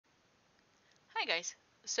Hi guys.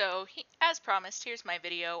 As promised, here's my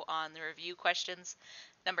video on the review questions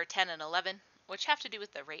number 10 and 11, which have to do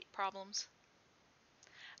with the rate problems.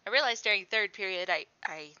 I realized during third period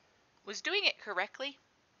I was doing it correctly,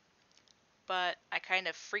 but I kind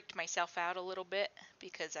of freaked myself out a little bit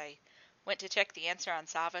because I went to check the answer on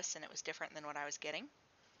Savas and it was different than what I was getting.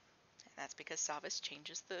 And that's because Savas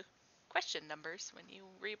changes the question numbers when you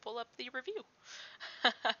re-pull up the review.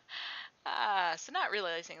 So not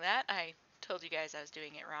realizing that, I told you guys I was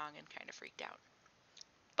doing it wrong and kind of freaked out.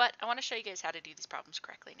 But I want to show you guys how to do these problems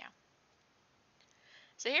correctly now.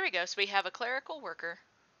 So here we go. So we have a clerical worker.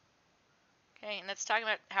 Okay, and that's talking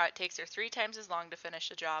about how it takes her 3 times as long to finish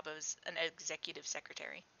a job as an executive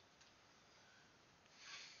secretary.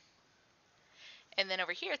 And then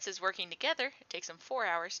over here it says working together, it takes them 4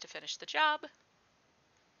 hours to finish the job.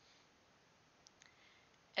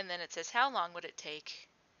 And then it says how long would it take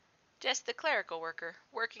just the clerical worker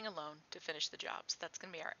working alone to finish the job. So that's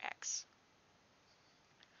going to be our X.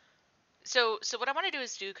 So what I want to do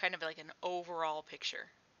is do kind of like an overall picture.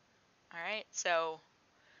 All right, so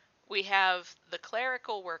we have the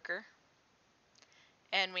clerical worker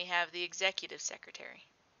and we have the executive secretary.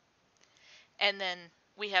 And then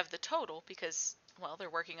we have the total because, well, they're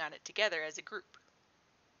working on it together as a group.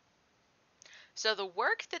 So the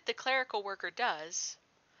work that the clerical worker does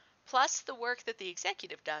plus the work that the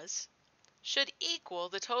executive does should equal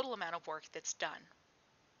the total amount of work that's done.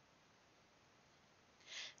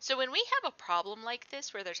 So when we have a problem like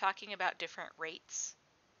this where they're talking about different rates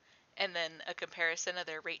and then a comparison of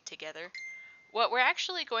their rate together, what we're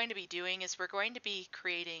actually going to be doing is we're going to be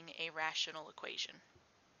creating a rational equation.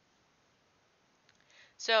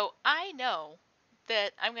 So I know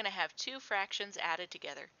that I'm going to have 2 fractions added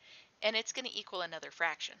together and it's going to equal another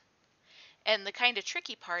fraction. And the kind of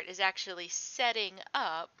tricky part is actually setting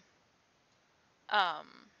up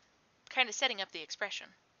the expression.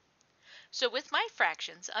 So with my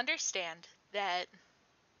fractions, understand that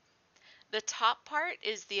the top part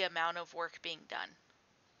is the amount of work being done.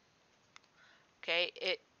 Okay,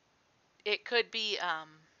 it could be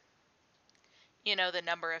the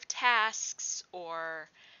number of tasks or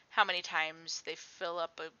how many times they fill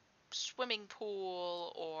up a swimming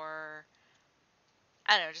pool, or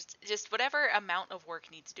I don't know, just whatever amount of work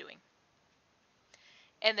needs doing.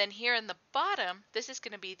 And then here in the bottom, this is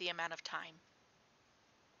going to be the amount of time.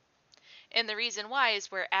 And the reason why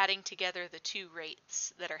is we're adding together the 2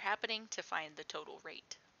 rates that are happening to find the total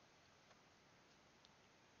rate.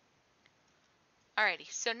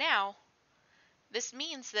 Alrighty, so now this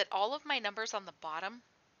means that all of my numbers on the bottom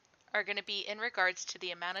are going to be in regards to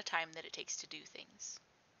the amount of time that it takes to do things.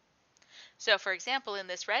 So for example, in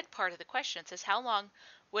this red part of the question, it says how long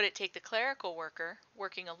would it take the clerical worker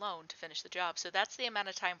working alone to finish the job? So that's the amount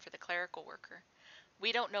of time for the clerical worker.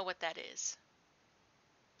 We don't know what that is.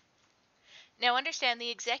 Now understand the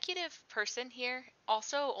executive person here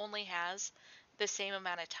also only has the same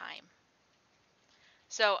amount of time.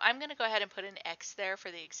 So I'm going to go ahead and put an X there for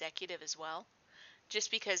the executive as well,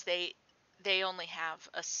 just because they only have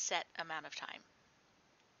a set amount of time.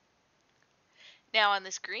 Now on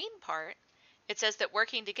this green part, it says that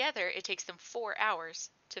working together, it takes them 4 hours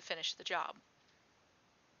to finish the job.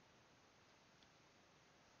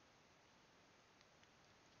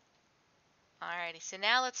 Alrighty, so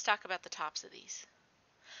now let's talk about the tops of these.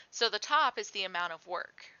 So the top is the amount of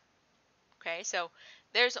work. Okay, so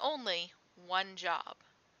there's only one job.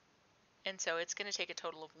 And so it's going to take a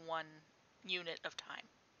total of 1 unit of time.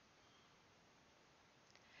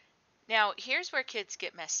 Now, here's where kids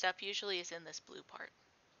get messed up, usually is in this blue part.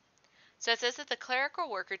 So it says that the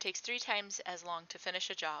clerical worker takes 3 times as long to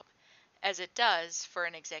finish a job as it does for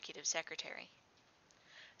an executive secretary.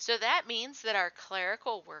 So that means that our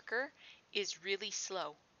clerical worker is really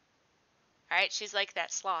slow. Alright, she's like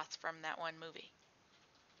that sloth from that one movie.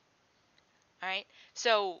 Alright,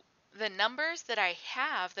 so the numbers that I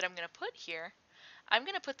have that I'm going to put here, I'm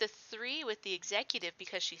going to put the 3 with the executive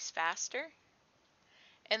because she's faster,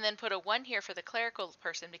 and then put a 1 here for the clerical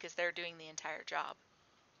person because they're doing the entire job.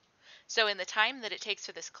 So in the time that it takes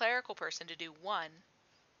for this clerical person to do 1,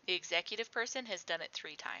 the executive person has done it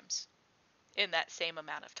 3 times in that same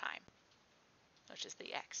amount of time, which is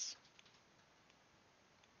the X.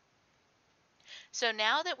 So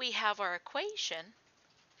now that we have our equation,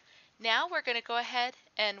 now we're going to go ahead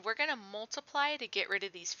and we're going to multiply to get rid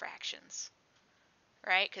of these fractions,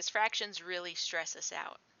 right? Because fractions really stress us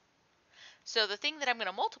out. So the thing that I'm going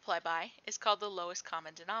to multiply by is called the lowest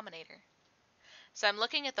common denominator. So I'm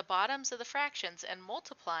looking at the bottoms of the fractions and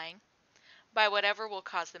multiplying by whatever will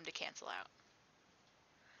cause them to cancel out.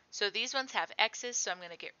 So these ones have x's, so I'm going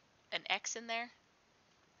to get an x in there.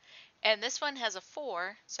 And this one has a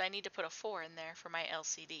 4, so I need to put a 4 in there for my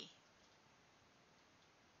LCD.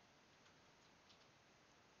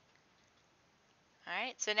 All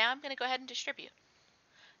right, so now I'm going to go ahead and distribute.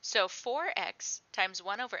 So 4x times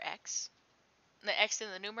 1 over x, the x in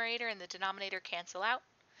the numerator and the denominator cancel out,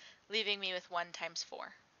 leaving me with 1 times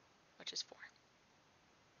 4, which is 4.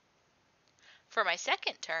 For my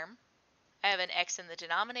second term, I have an x in the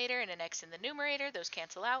denominator and an x in the numerator. Those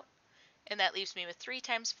cancel out, and that leaves me with 3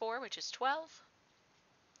 times 4, which is 12.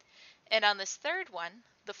 And on this third one,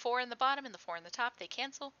 the 4 in the bottom and the 4 in the top, they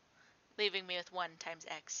cancel, leaving me with 1 times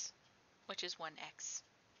x, which is 1x.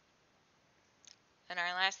 And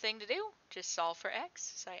our last thing to do, just solve for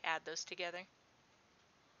x. So I add those together.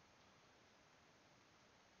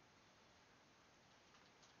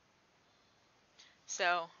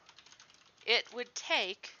 So it would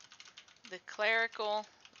take the clerical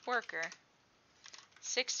worker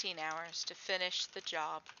 16 hours to finish the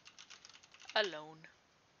job alone.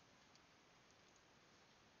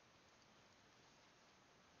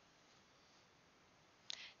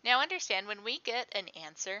 Now understand, when we get an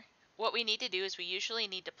answer, what we need to do is we usually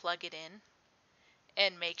need to plug it in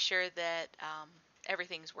and make sure that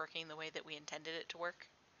everything's working the way that we intended it to work.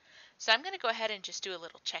 So I'm going to go ahead and just do a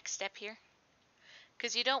little check step here,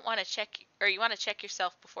 because you don't want to check, or you want to check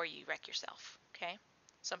yourself before you wreck yourself, okay?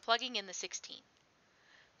 So I'm plugging in the 16.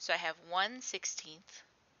 So I have 1/16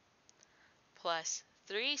 plus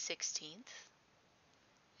 3/16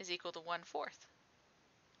 is equal to 1/4.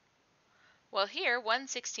 Well, here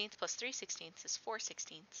 1/16 plus 3/16 is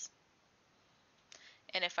 4/16.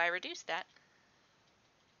 And if I reduce that,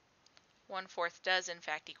 1/4 does in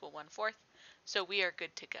fact equal 1/4. So we are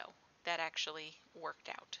good to go. That actually worked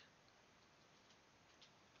out.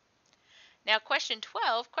 Now question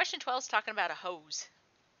 12 is talking about a hose.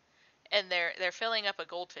 And they're filling up a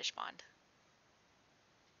goldfish pond.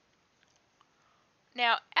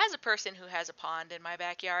 Now, as a person who has a pond in my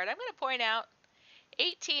backyard, I'm going to point out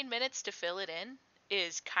 18 minutes to fill it in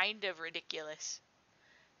is kind of ridiculous.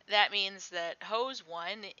 That means that hose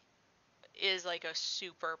 1 is like a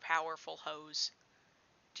super powerful hose,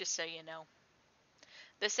 just so you know.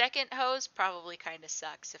 The second hose probably kind of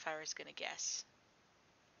sucks if I was going to guess.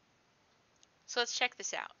 So let's check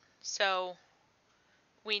this out. So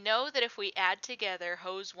we know that if we add together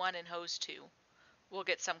hose 1 and hose 2, we'll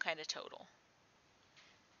get some kind of total.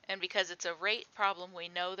 And because it's a rate problem, we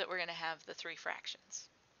know that we're going to have the 3 fractions.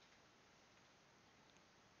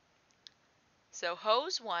 So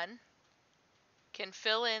hose 1 can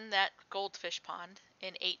fill in that goldfish pond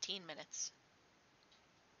in 18 minutes.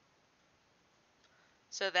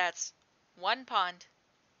 So that's 1 pond,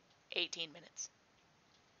 18 minutes.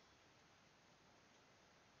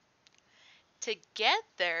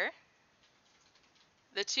 Together,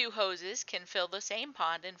 the 2 hoses can fill the same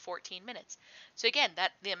pond in 14 minutes. So again,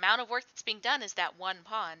 the amount of work that's being done is that 1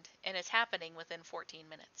 pond, and it's happening within 14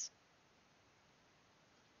 minutes.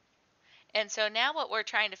 And so now what we're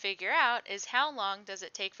trying to figure out is how long does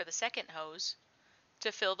it take for the second hose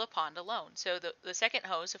to fill the pond alone. So the second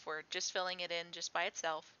hose, if we're just filling it in just by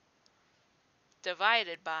itself,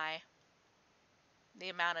 divided by the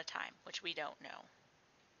amount of time, which we don't know.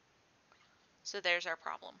 So there's our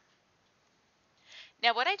problem.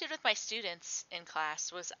 Now what I did with my students in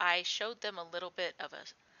class was I showed them a little bit of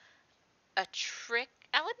a trick.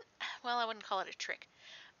 I wouldn't call it a trick,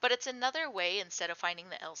 but it's another way instead of finding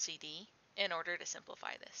the LCD in order to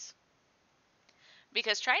simplify this.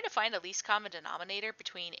 Because trying to find a least common denominator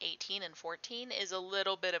between 18 and 14 is a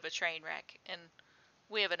little bit of a train wreck, and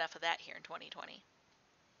we have enough of that here in 2020.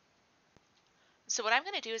 So what I'm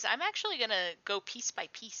going to do is I'm actually going to go piece by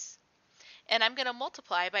piece. And I'm going to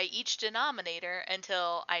multiply by each denominator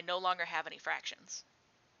until I no longer have any fractions.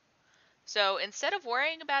 So instead of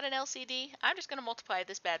worrying about an LCD, I'm just going to multiply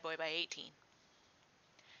this bad boy by 18.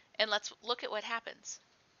 And let's look at what happens.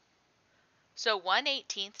 So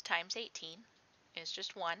 1/18 times 18 is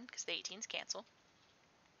just 1, because the 18's cancel.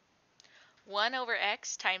 1 over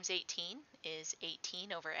x times 18 is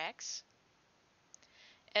 18 over x.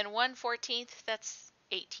 And 1/14, that's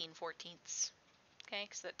 18/14. Okay,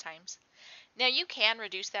 because that times. Now you can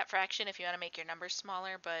reduce that fraction if you want to make your numbers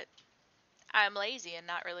smaller, but I'm lazy and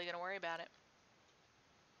not really going to worry about it.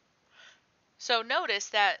 So notice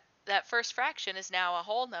that that first fraction is now a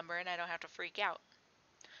whole number and I don't have to freak out.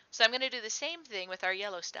 So I'm going to do the same thing with our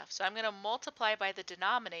yellow stuff. So I'm going to multiply by the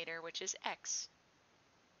denominator, which is x.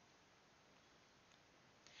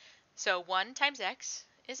 So 1 times x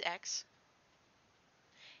is x.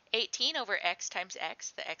 18 over x times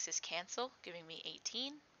x, the x's cancel, giving me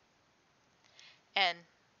 18. And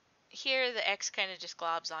here the x kind of just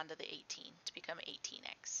globs onto the 18 to become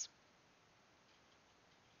 18x.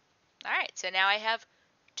 All right, so now I have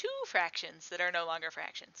two fractions that are no longer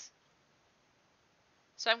fractions.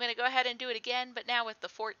 So I'm going to go ahead and do it again, but now with the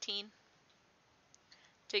 14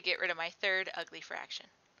 to get rid of my third ugly fraction.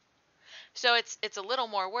 So it's a little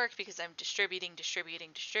more work because I'm distributing,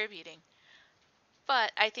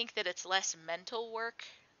 but I think that it's less mental work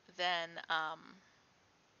than,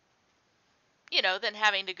 than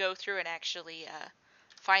having to go through and actually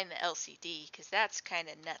find the LCD, because that's kind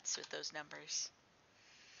of nuts with those numbers.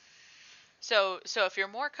 So if you're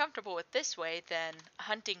more comfortable with this way than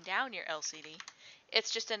hunting down your LCD,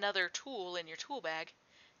 it's just another tool in your tool bag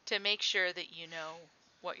to make sure that you know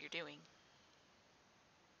what you're doing.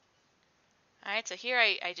 Alright, so here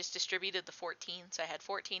I just distributed the 14, so I had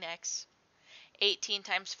 14x. 18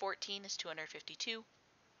 times 14 is 252,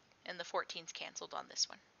 and the 14's canceled on this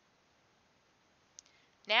one.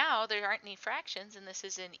 Now there aren't any fractions, and this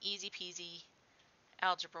is an easy peasy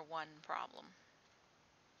Algebra 1 problem.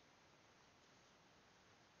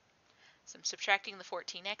 So I'm subtracting the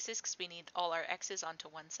 14x's because we need all our x's onto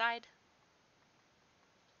one side.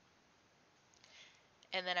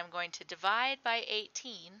 And then I'm going to divide by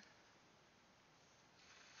 18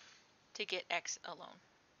 to get x alone.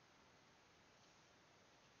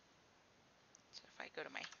 So if I go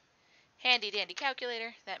to my handy dandy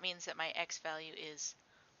calculator, that means that my x value is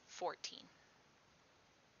 14.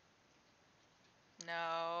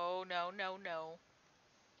 No, no, no, no.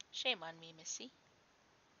 Shame on me, Missy.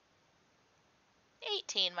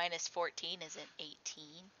 18 minus 14 isn't 18.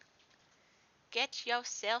 Get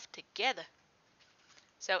yourself together.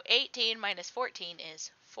 So 18 minus 14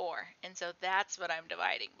 is 4, and so that's what I'm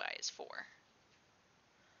dividing by is 4.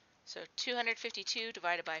 So 252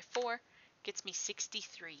 divided by 4 gets me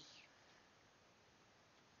 63.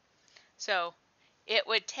 So it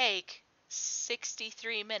would take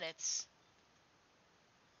 63 minutes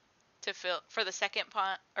to fill for the second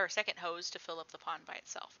pond or second hose to fill up the pond by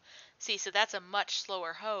itself. See, so that's a much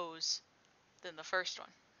slower hose than the first one.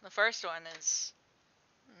 The first one is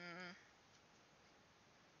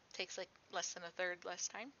takes like less than a third less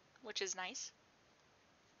time, which is nice.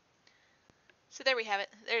 So there we have it.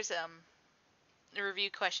 There's the review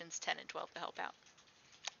questions 10 and 12 to help out.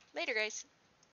 Later, guys.